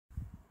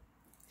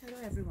Hello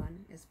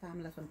everyone, it's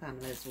Pamela from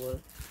Pamela's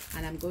World,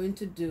 and I'm going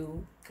to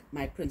do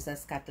my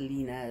Princess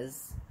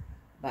Catalina's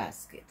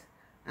basket.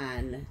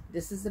 And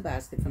this is the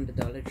basket from the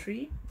Dollar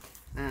Tree,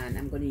 and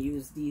I'm going to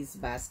use these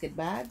basket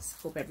bags.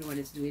 Hope everyone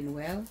is doing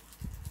well.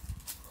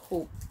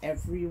 Hope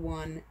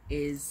everyone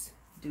is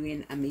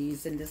doing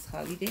amazing this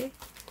holiday.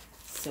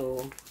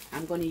 So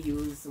I'm going to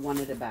use one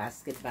of the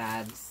basket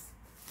bags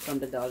from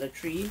the Dollar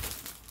Tree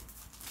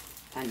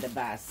and the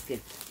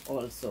basket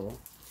also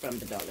from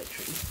the Dollar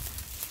Tree.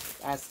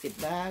 Basket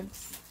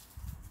bags,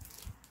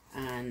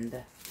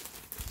 and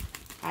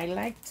I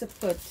like to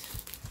put,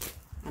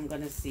 I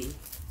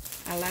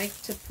like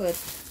to put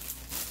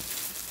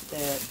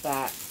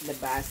the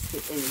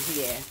basket in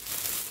here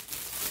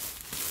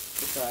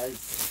because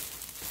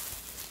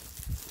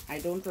I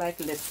don't like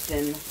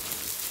lifting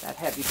that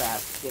heavy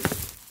basket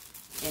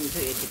into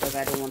it because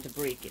I don't want to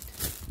break it.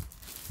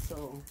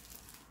 So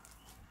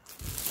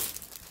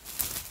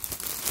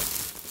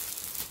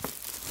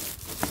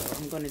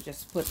I'm going to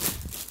just put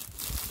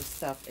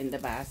stuff in the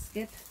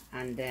basket,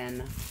 and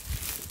then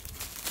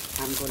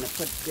I'm going to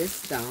put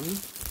this down.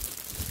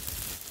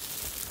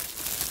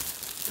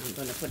 I'm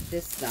going to put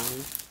this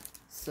down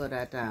so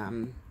that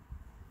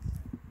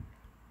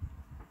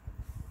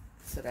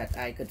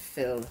I could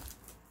fill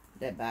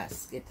the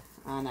basket.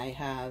 And I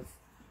have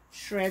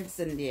shreds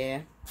in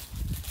there.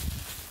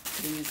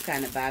 These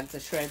kind of bags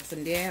of shreds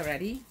in there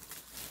already.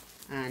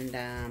 And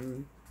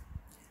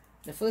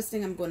the first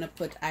thing I'm going to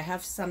put, I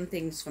have some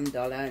things from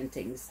Dollar and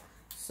things.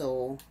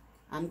 So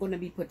I'm going to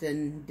be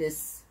putting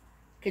this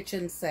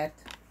kitchen set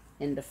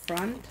in the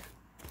front,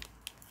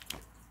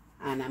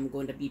 and I'm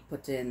going to be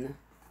putting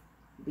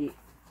the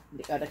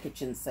other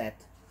kitchen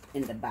set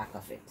in the back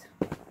of it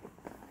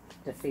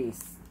to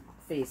face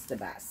the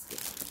basket.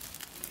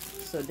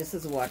 So this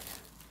is what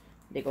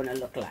they're going to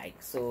look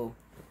like. So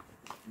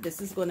this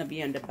is going to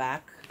be on the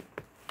back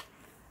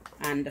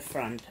and the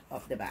front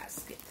of the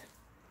basket.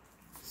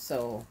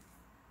 So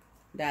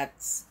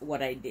that's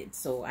what I did.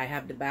 So I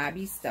have the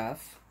Barbie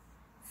stuff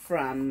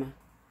from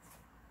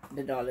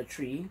the Dollar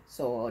Tree.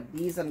 So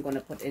these I'm going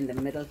to put in the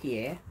middle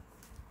here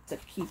to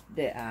keep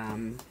the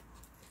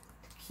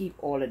keep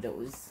all of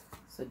those.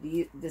 So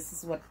this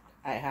is what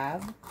I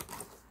have.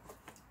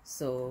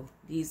 So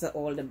these are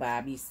all the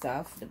Barbie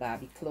stuff, the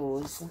Barbie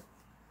clothes,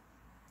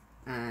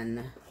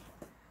 and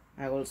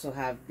I also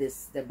have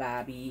this, the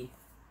Barbie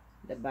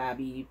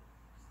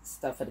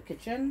stuff for the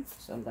kitchen.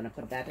 So I'm going to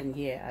put that in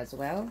here as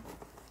well.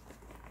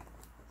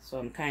 So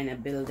I'm kind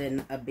of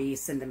building a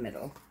base in the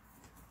middle.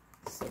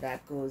 So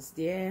that goes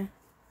there.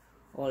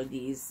 All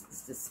these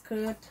is the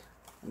skirt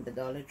from the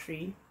Dollar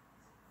Tree.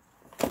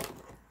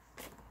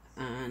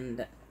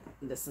 And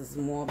this is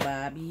more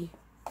Barbie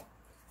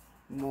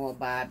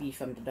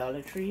from the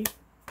Dollar Tree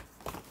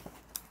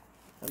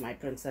for my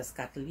Princess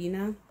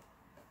Catalina.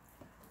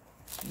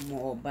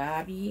 More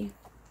Barbie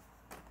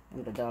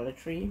from the Dollar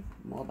Tree.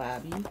 More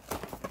Barbie.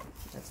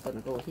 That's going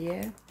to go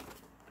here.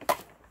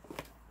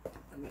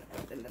 I'm going to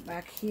put it in the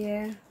back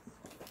here.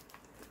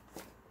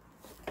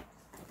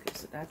 Okay,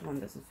 so that one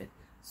doesn't fit.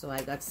 So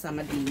I got some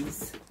of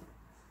these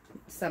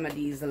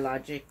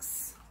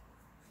Logic's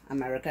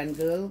American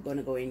Girl going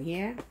to go in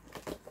here.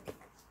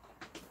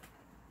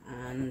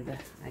 And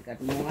I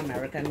got more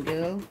American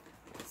Girl.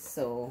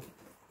 So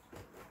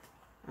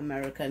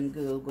American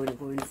Girl going to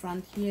go in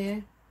front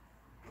here.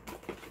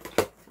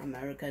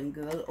 American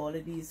Girl, all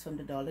of these from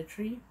the Dollar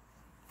Tree.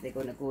 They're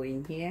going to go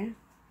in here.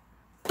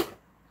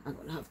 I'm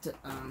going to have to,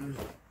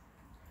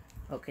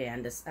 okay,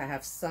 and this, I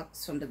have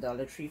socks from the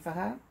Dollar Tree for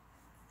her.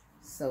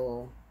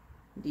 So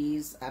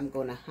these, I'm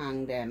going to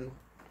hang them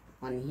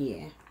on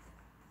here.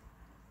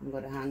 I'm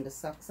going to hang the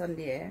socks on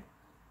there.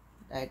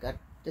 I got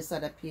this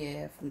other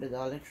pair from the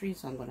Dollar Tree,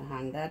 so I'm going to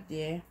hang that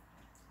there.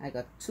 I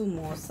got two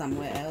more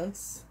somewhere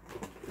else.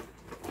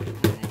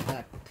 And I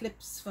got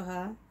clips for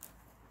her.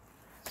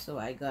 So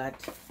I got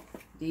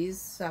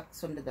these socks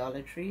from the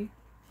Dollar Tree.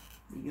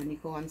 The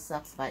unicorn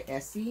socks by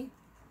Essie.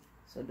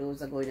 So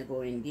those are going to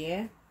go in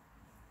there.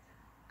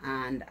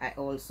 And I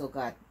also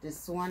got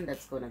this one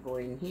that's going to go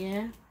in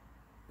here.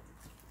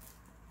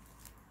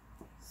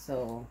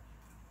 So,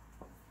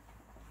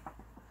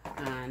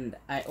 and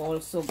I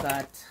also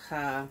got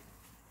her,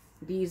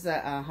 these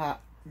are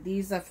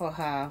for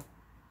her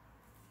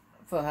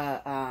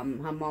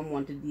her mom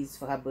wanted these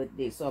for her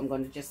birthday, so I'm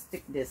going to just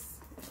stick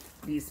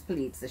these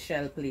plates, the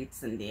shell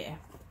plates in there.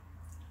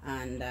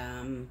 And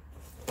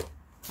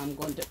I'm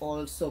going to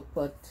also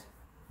put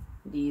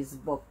these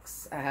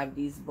books. I have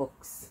these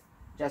books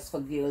just for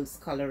girls,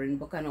 coloring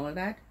book and all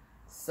that.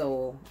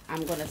 So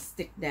I'm going to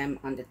stick them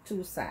on the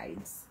two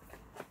sides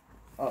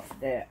of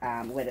the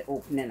where the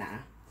opening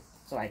are.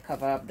 So I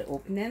cover up the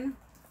opening.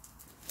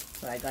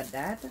 So I got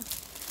that.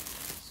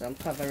 So I'm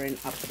covering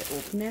up the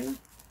opening.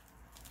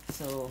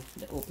 So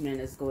the opening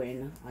is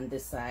going on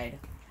this side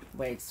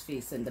where it's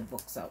facing the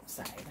books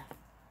outside.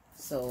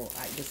 So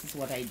this is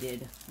what I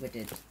did with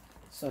it.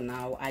 So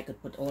now I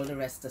could put all the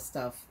rest of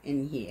stuff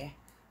in here.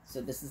 So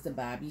this is the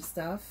Barbie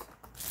stuff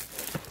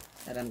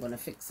that I'm going to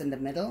fix in the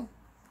middle.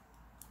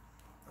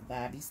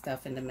 Barbie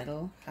stuff in the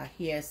middle. Her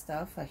hair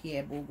stuff, her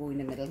hair bow go in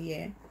the middle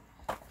here.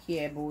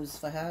 Hair bows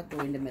for her go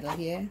in the middle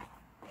here.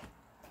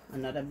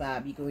 Another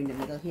Barbie go in the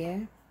middle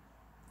here.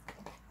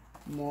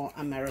 More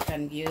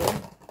American Girl.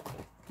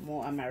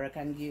 More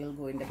American Girl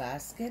go in the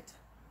basket.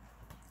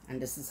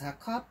 And this is her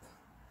cup,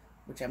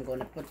 which I'm going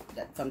to put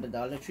that from the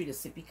Dollar Tree, the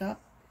sippy cup.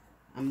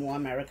 And more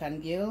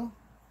American Girl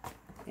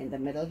in the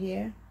middle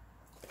here.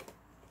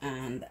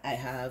 And I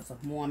have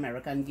more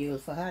American Girl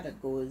for her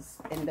that goes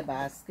in the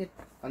basket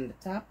on the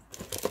top.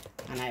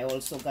 And I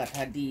also got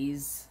her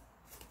these,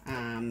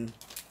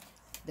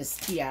 this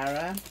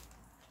tiara.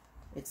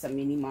 It's a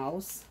Minnie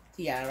Mouse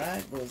tiara.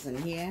 It goes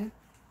in here.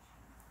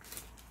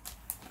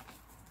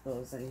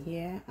 Goes in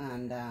here.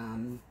 And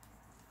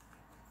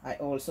I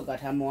also got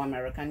her more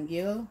American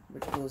Girl,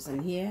 which goes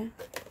in here.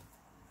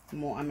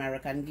 More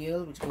American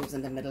Girl, which goes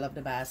in the middle of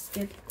the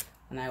basket.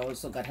 And I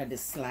also got her this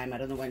slime. I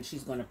don't know when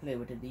she's going to play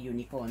with it, the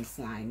unicorn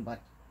slime,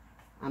 but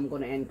I'm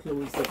going to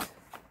enclose it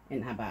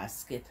in her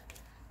basket.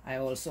 I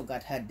also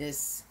got her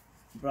this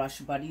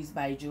Brush Buddies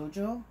by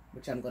JoJo,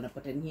 which I'm going to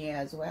put in here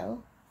as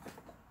well.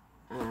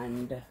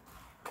 And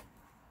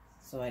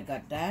so I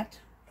got that.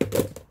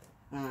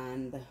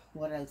 And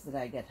what else did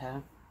I get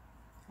her?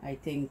 I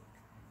think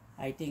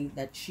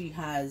that she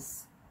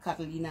has,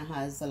 Catalina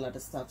has a lot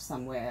of stuff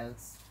somewhere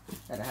else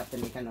that I have to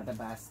make another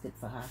basket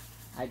for her.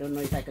 I don't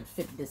know if I could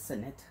fit this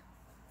in it.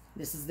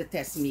 This is the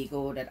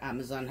Tesmigo that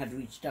Amazon had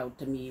reached out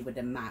to me with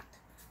the mat.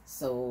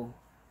 So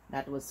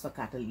that was for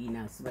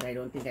Catalina's, but I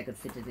don't think I could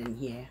fit it in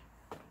here.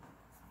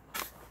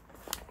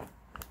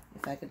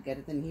 If I could get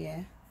it in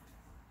here.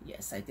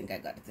 Yes, I think I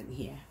got it in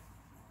here.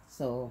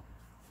 So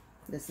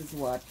this is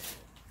what,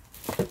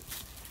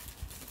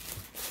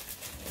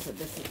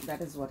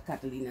 that is what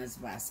Catalina's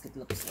basket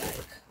looks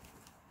like.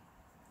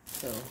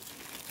 So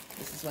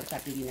this is what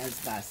Catalina's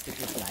basket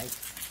looks like.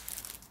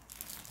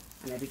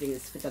 And everything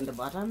is fit on the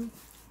bottom.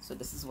 So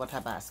this is what her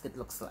basket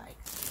looks like.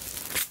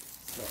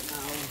 So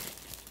now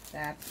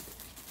that,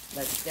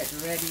 let's get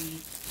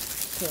ready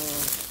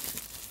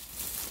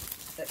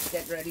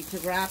to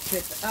wrap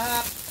it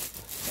up.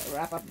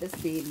 Wrap up this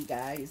baby,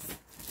 guys.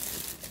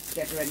 Let's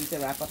get ready to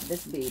wrap up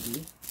this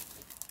baby.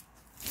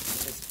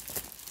 This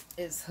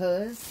is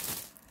hers.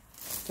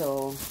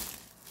 So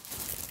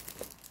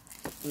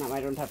now I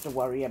don't have to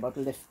worry about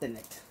lifting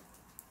it.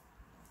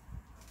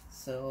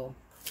 So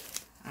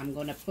I'm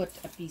gonna put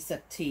a piece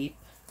of tape,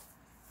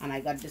 and I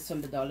got this from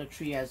the Dollar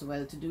Tree as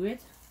well to do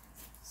it.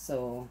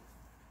 So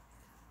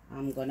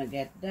I'm gonna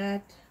get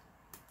that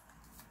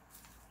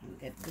and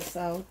get this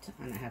out,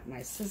 and I have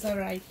my scissor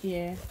right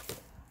here.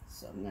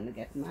 So I'm gonna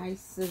get my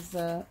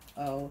scissor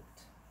out.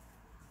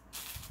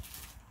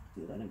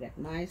 I'm gonna get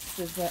my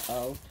scissor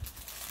out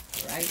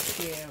right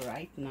here,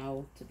 right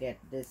now, to get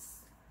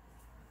this.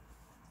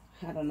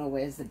 I don't know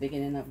where's the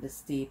beginning of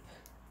this tape.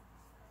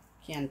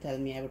 Can't tell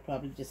me. I would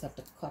probably just have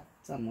to cut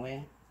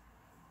somewhere.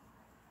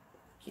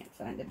 Can't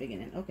find the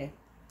beginning. Okay,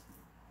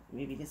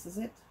 maybe this is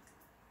it.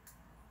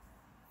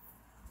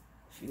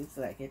 Feels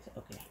like it.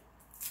 Okay,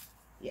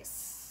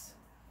 yes,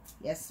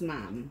 yes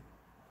ma'am.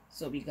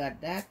 So we got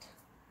that.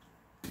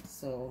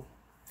 So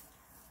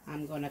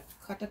I'm gonna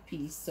cut a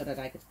piece so that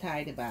I could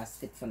tie the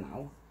basket for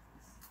now,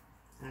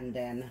 and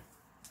then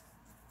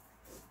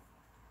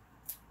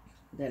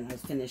I'll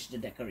finish the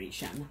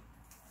decoration.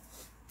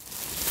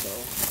 So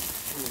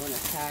I'm going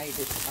to tie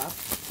this up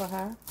for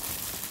her.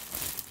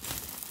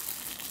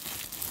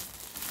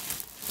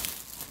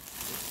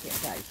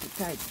 It's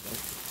tight.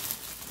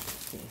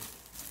 Okay.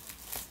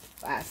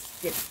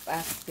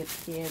 Basket,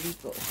 here we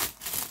go.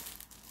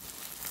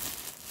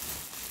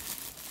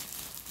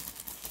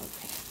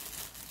 Okay.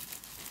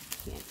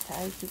 Can't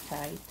tie too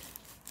tight.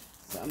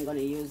 So I'm going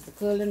to use the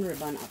curling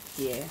ribbon up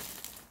here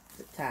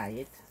to tie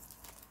it.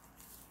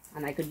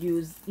 And I could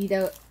use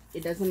either,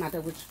 it doesn't matter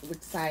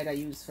which side I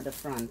use for the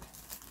front.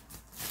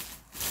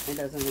 It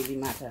doesn't really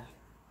matter,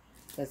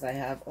 because I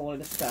have all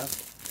the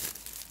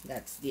stuff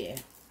that's there.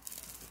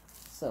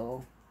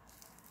 So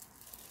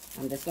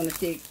I'm just going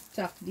to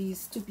tuck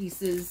these two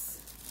pieces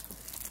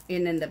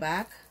in the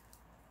back,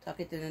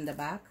 tuck it in the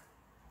back,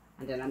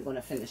 and then I'm going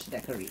to finish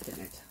decorating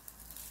it.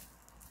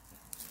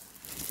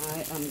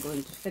 I am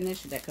going to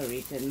finish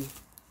decorating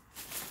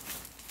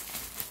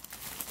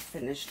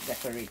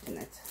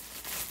it.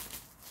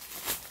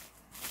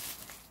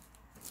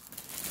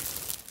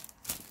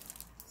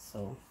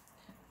 So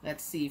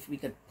let's see if we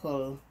could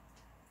pull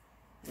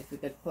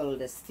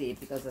this tape,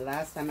 because the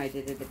last time I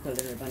did it, the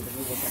curling ribbon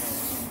didn't work at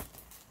all.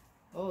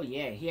 Oh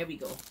yeah, here we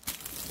go.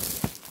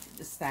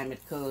 This time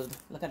it curled.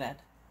 Look at that.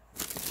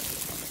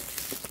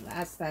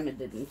 Last time it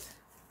didn't.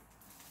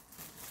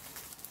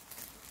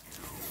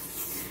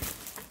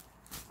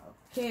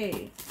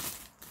 Okay,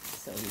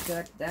 so we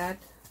got that.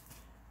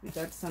 We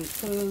got some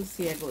curls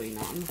here going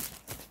on.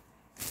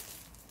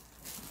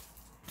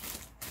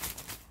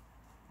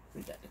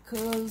 We got the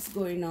curls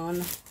going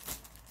on.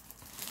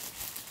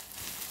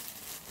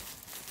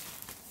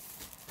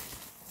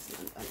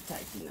 It's not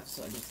tight enough,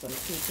 so I'm just going to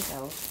take it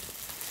out.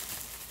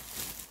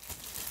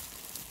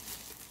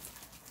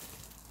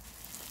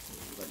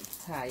 I'm going to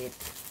tie it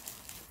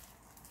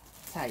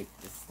tight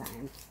this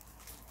time.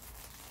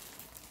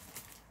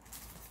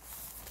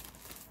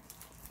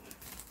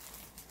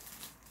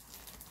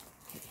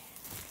 Okay.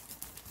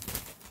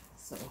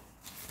 So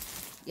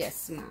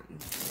yes, ma'am.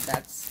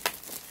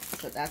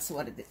 So that's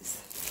what it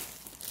is.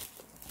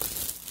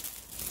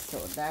 So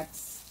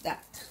that's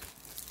that.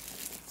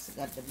 So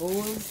got the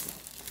bows.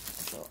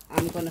 So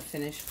I'm gonna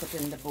finish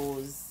putting the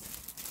bows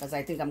because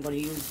I think I'm gonna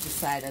use this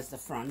side as the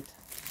front.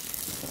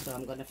 So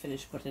I'm gonna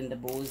finish putting the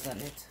bows on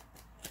it.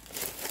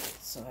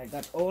 So I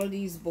got all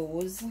these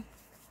bows.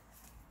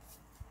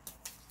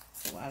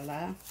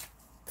 Voila.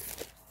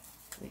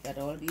 We got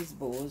all these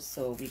bows.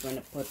 So we're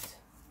gonna put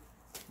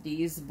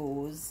these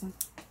bows.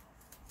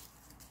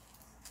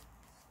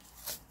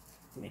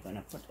 We're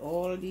gonna put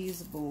all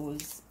these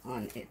bows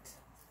on it.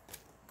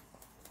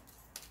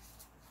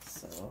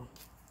 So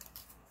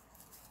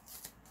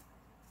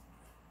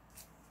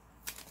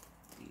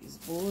these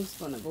bows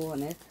gonna go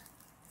on it,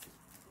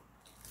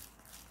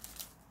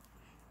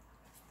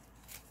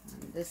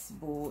 and this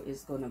bow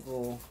is gonna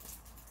go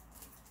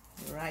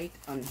right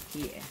on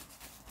here.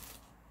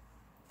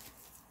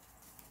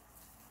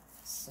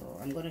 So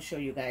I'm gonna show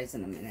you guys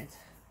in a minute.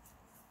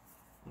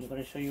 I'm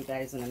gonna show you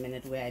guys in a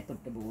minute where I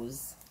put the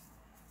bows,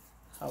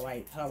 how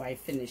I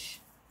finish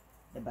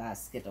the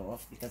basket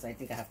off, because I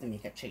think I have to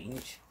make a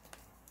change.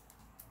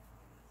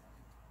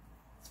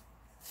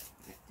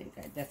 I think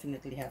I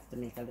definitely have to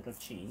make a little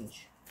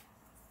change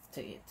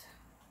to it.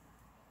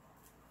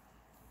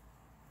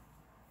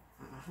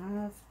 I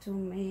have to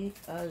make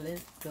a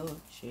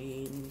little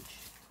change.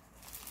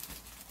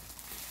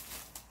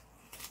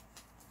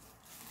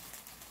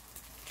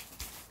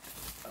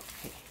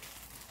 Okay.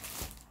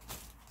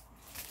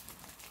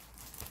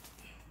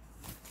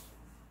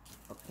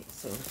 Okay,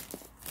 so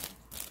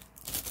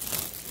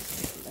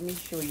let me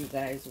show you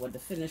guys what the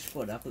finished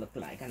product look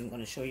like. I'm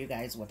going to show you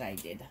guys what I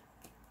did.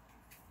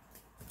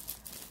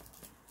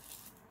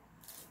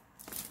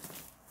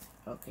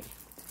 Okay,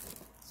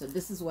 so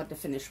this is what the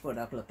finished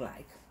product look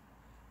like.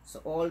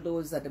 So all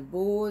those are the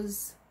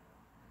bows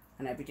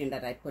and everything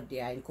that I put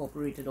there. I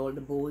incorporated all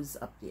the bows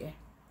up there,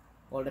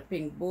 all the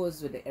pink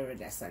bows with the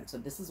iridescent. So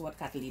this is what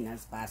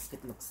Catalina's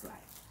basket looks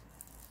like.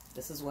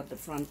 This is what the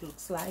front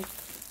looks like.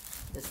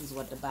 This is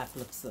what the back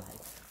looks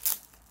like.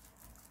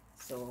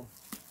 So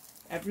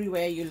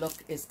everywhere you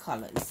look is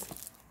colors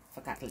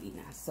for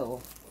Catalina.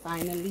 So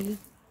finally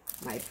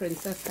my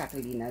Princess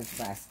Catalina's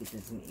basket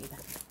is made.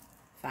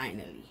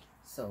 Finally.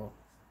 So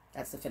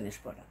that's the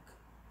finished product.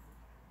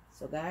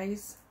 So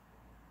guys,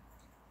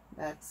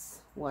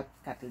 that's what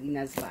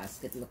Catalina's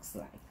basket looks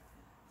like.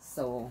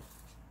 So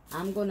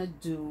I'm gonna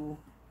do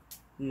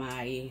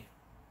my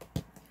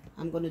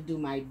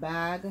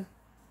bag,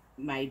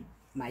 my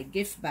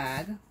gift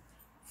bag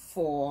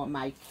for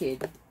my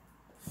kid,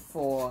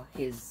 for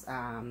his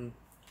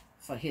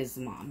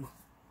mom.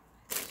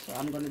 So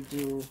I'm gonna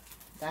do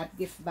that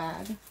gift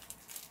bag.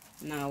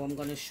 Now I'm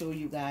gonna show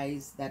you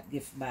guys that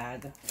gift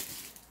bag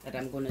that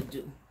I'm gonna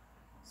do.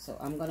 So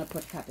I'm gonna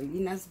put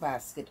Catalina's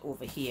basket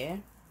over here,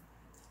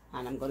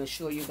 and I'm gonna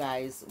show you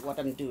guys what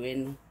I'm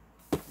doing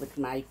with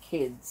my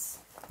kids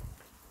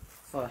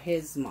for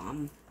his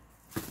mom.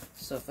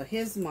 So for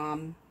his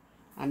mom,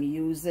 I'm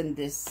using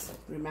this.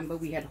 Remember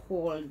we had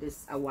hauled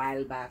this a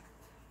while back.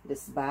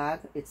 This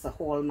bag, it's a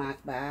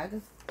Hallmark bag,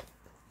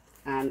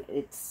 and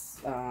it's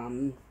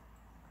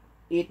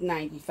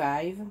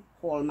 $8.95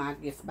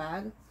 Hallmark gift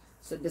bag.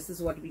 So this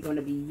is what we're going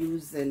to be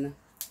using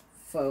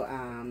for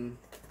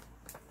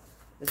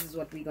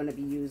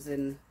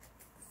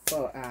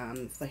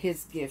for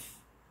his gift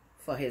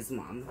for his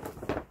mom.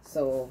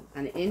 So,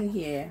 and in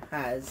here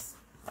has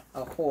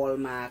a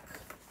Hallmark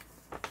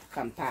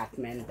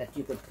compartment that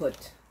you could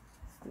put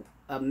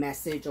a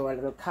message or a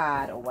little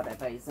card or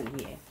whatever is in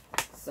here.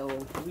 So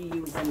we're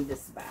using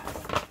this bag.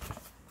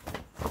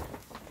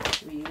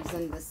 We're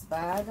using this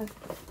bag.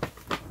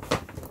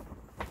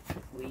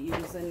 We're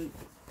using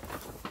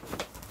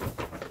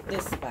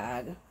this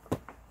bag,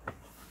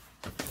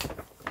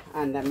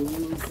 and I'm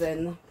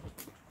using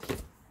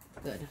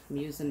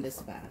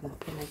this bag.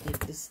 Can I take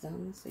this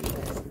down so you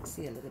guys can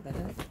see a little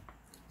better?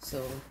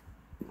 So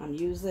I'm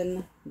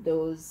using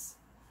those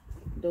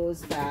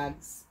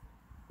bags,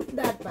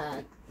 that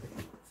bag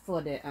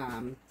for the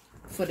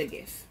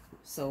gift.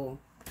 So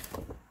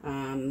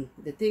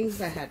the things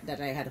that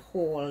I had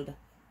hauled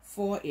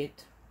for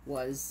it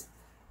was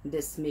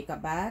this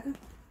makeup bag,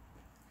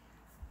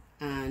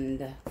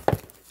 and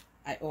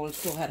I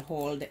also had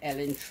hauled the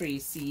Ellen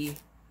Tracy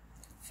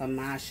from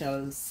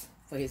Marshall's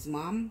for his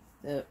mom,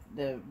 the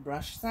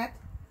brush set,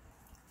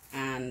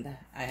 and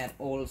I had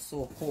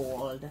also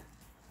hauled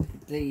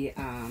the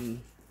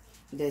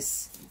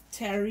this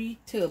Terry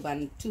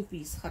Turban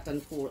 2-piece hot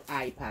and cold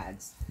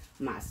iPads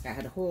mask. I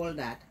had hauled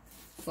that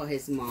for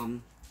his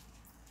mom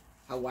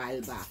a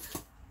while back.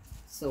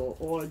 So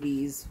all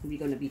these we're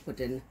gonna be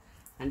putting,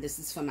 and this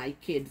is for my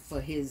kid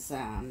for his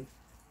mom.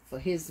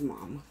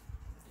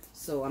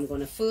 So I'm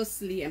gonna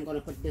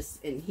put this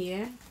in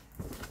here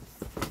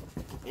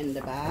in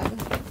the bag.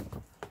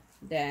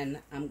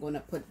 Then I'm gonna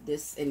put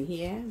this in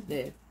here,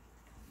 the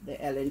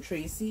Ellen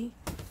Tracy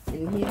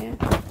in here.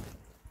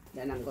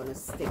 Then I'm gonna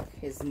stick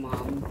his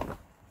mom.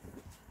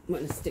 I'm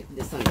gonna stick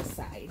this on the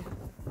side,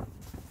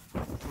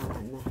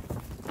 and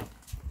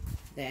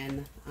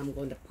then I'm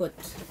gonna put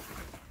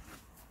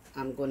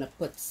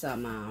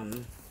some.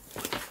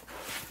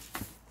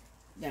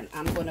 Then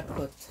I'm gonna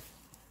put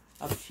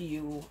a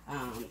few.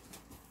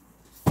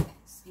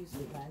 Excuse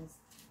me, guys.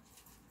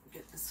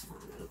 Get this fan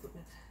a little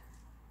bit.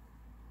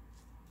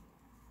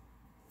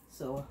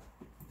 So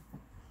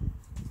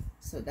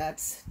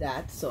that's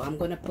that. So I'm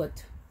gonna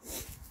put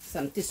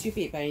some tissue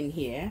paper in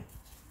here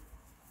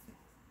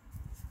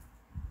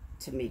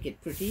to make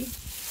it pretty,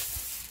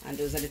 and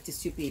those are the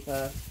tissue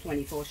paper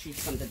 24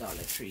 sheets from the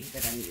Dollar Tree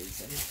that I'm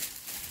using.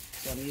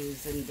 So I'm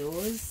using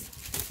those.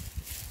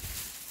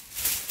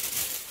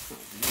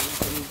 I'm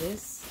using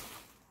this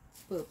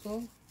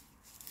purple.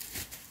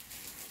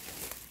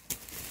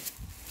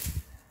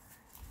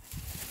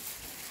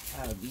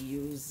 I'll be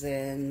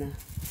using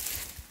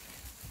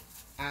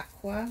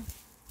aqua,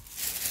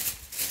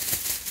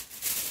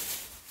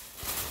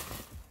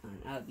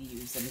 and I'll be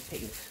using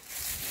pink.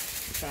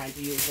 I'm trying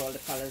to use all the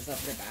colors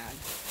of the bag.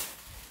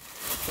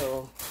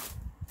 So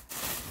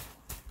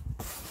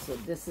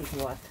this is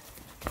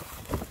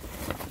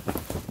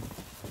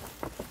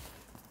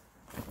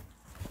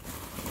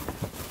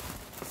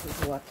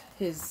what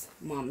his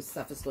mom's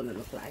stuff is going to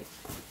look like.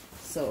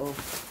 So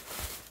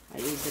I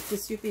use the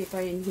tissue paper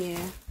in here,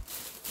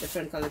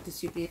 different color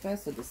tissue paper.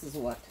 So this is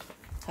what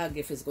her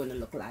gift is going to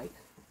look like.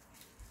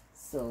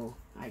 So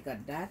I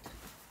got that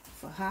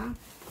for her.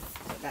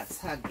 So that's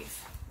her gift.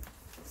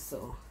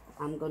 So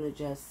I'm going to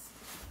just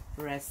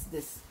rest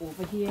this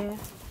over here.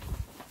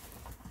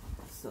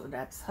 So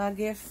that's her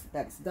gift.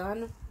 That's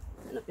done.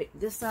 I'm going to pick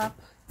this up,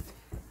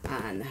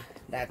 and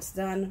that's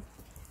done.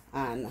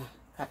 And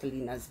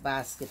Catalina's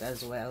basket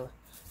as well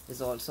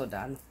is also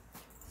done.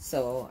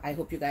 So I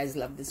hope you guys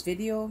love this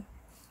video.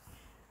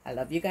 I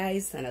love you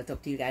guys, and I'll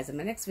talk to you guys in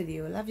my next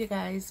video. Love you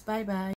guys. Bye bye.